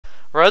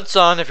Red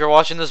Sun, if you're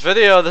watching this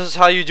video, this is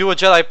how you do a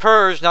Jedi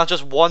Purge, not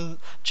just one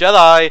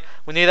Jedi.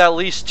 We need at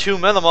least 2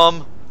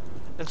 minimum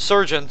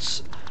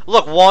Insurgents.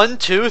 Look, 1,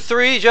 2,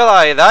 3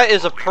 Jedi. That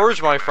is a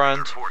Purge, my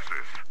friend.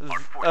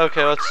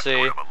 Okay, let's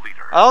see.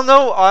 I don't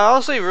know, I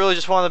honestly really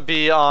just want to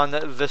be on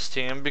this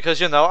team, because,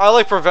 you know, I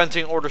like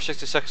preventing Order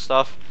 66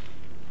 stuff.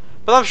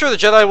 But I'm sure the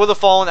Jedi would have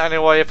fallen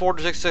anyway if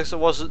Order 66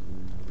 was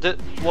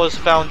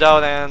found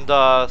out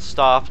and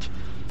stopped.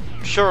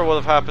 I'm sure it would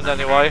have happened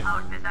anyway.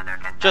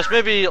 Just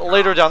maybe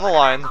later down the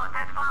line.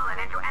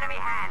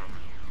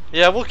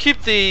 Yeah, we'll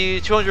keep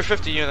the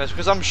 250 units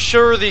because I'm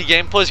sure the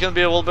gameplay is going to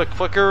be a little bit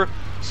quicker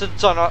since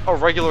it's on a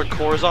regular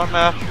Coruscant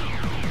map.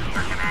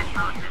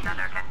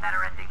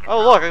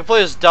 Oh look, I can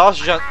play as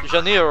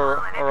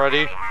Jennir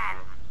already.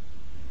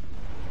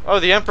 Oh,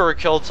 the Emperor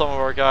killed some of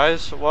our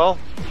guys. Well,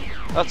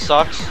 that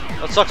sucks.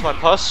 That sucks my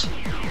puss.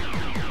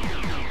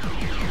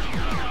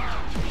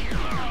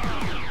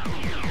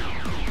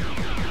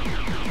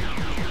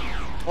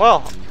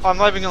 Well, I'm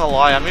not even gonna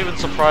lie, I'm even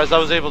surprised I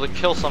was able to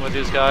kill some of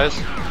these guys.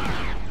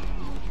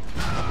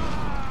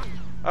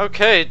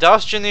 Okay,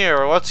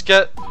 Jennir, let's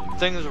get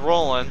things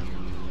rolling.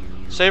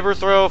 Saber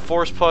throw,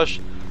 force push.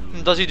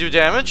 Does he do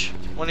damage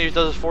when he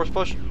does his force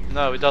push?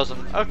 No, he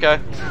doesn't. Okay.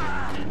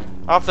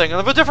 I'm thinking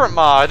of a different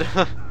mod.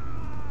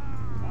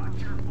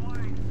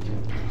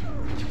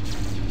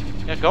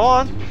 Yeah, go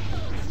on.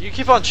 You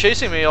keep on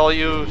chasing me all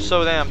you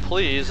so damn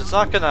please. It's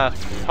not gonna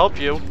help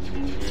you.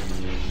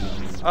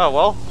 Oh,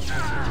 well.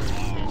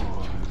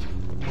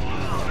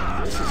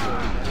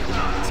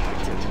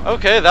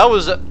 Okay, that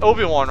was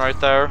Obi-Wan right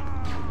there.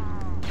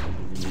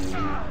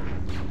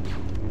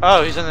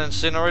 Oh, he's an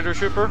incinerator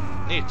trooper?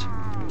 Neat.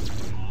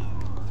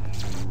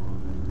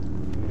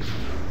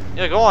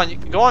 Yeah, go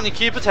on, you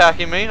keep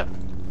attacking me.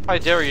 I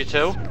dare you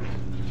to.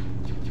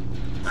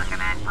 The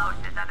command post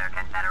is under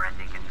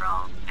Confederacy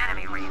control.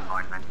 Enemy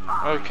reinforcements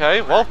fall.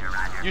 Okay, well,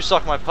 you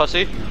suck my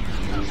pussy. The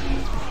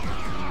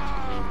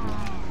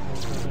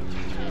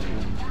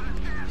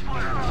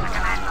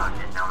command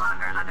post is no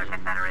longer under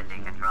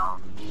Confederacy control.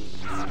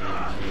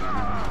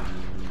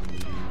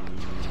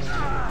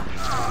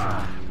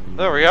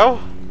 There we go.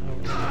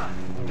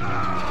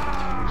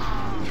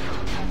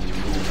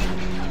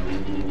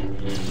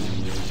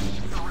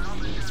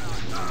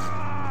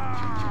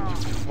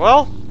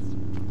 Well,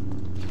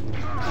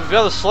 we've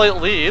got a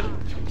slight lead.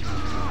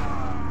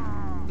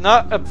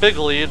 Not a big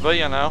lead, but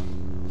you know.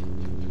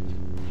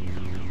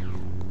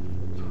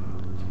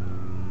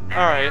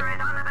 Alright.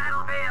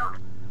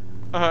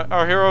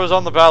 Our hero is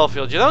on the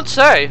battlefield. You don't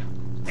say!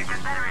 The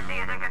Confederacy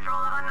is in control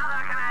of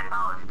another command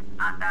post.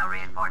 Hostile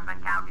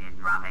reinforcement count is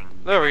dropping.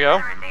 There we go.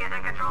 The Confederacy is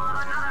in control of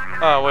another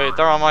command Oh wait,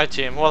 they're on my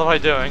team. What am I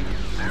doing?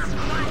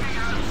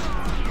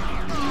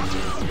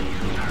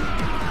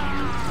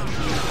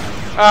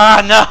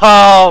 Ah,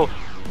 no!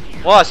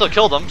 Well, I still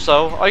killed him,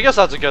 so I guess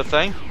that's a good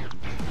thing.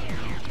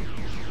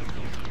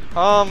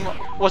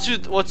 Let's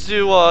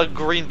do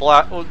green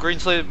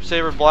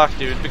saber black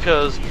dude,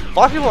 because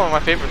black people are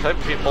my favorite type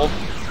of people.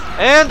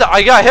 And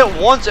I got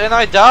hit once and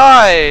I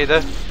died.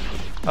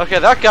 Okay,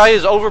 that guy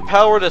is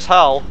overpowered as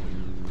hell.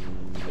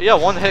 Yeah,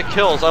 1-hit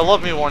kills. I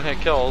love me 1-hit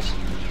kills.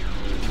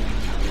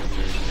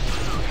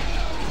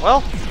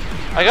 Well,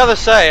 I gotta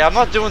say, I'm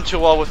not doing too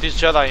well with these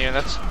Jedi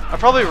units. I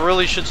probably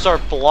really should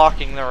start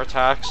blocking their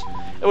attacks.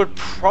 It would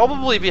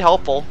probably be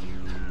helpful.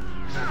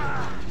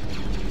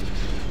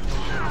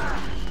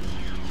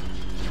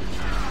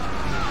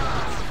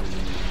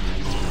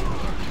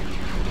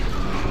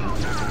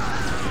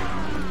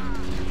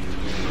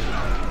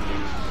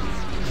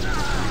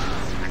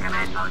 The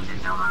command post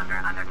is no longer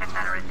under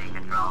Confederacy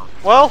control.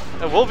 Well,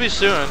 it will be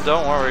soon,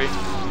 don't worry.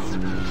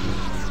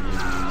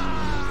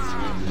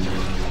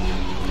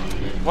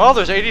 Well,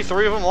 there's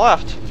 83 of them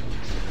left.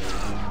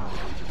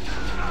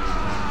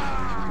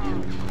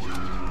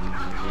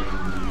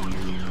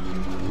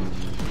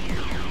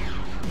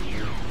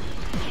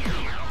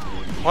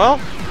 Well,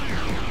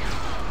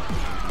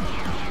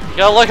 you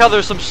gotta like how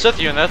there's some Sith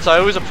units. I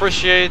always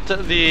appreciate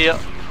the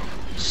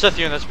Sith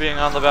units being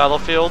on the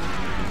battlefield.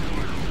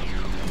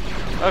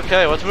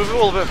 Okay, let's move a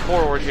little bit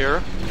forward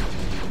here,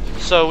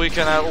 so we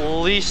can at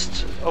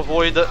least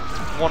avoid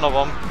one of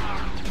them.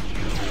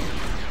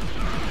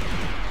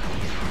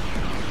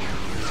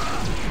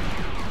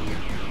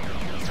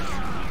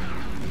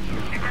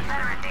 The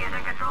Confederacy is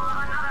in control of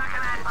another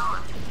command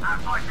post. Our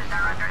forces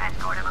are under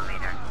escort of a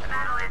leader. The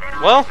battle is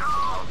in Well, control.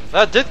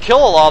 that did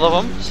kill a lot of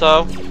them,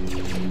 so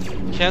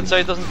can't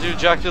say it doesn't do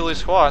jack diddly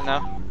squat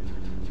now.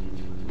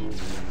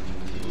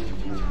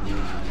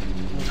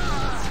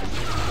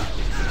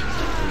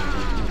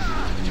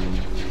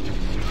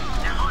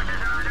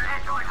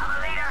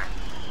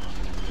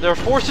 Their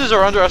forces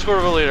are under escort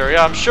of a leader.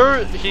 Yeah, I'm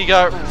sure he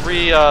got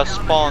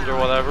respawned or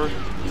whatever.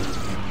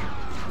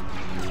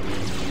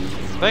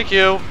 Thank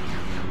you.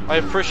 I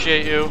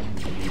appreciate you.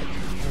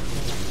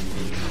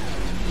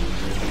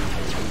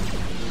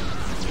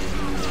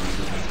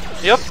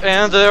 Yep,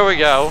 and there we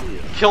go.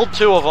 Killed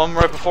 2 of them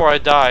right before I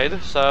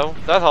died, so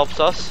that helps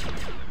us.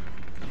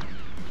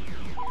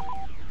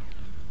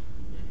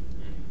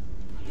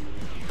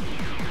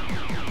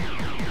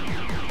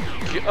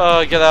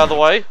 get out of the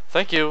way.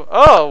 Thank you.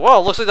 Oh,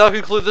 well, looks like that'll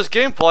conclude this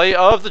gameplay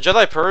of the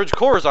Jedi Purge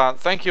Coruscant.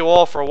 Thank you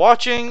all for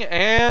watching,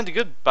 and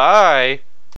goodbye.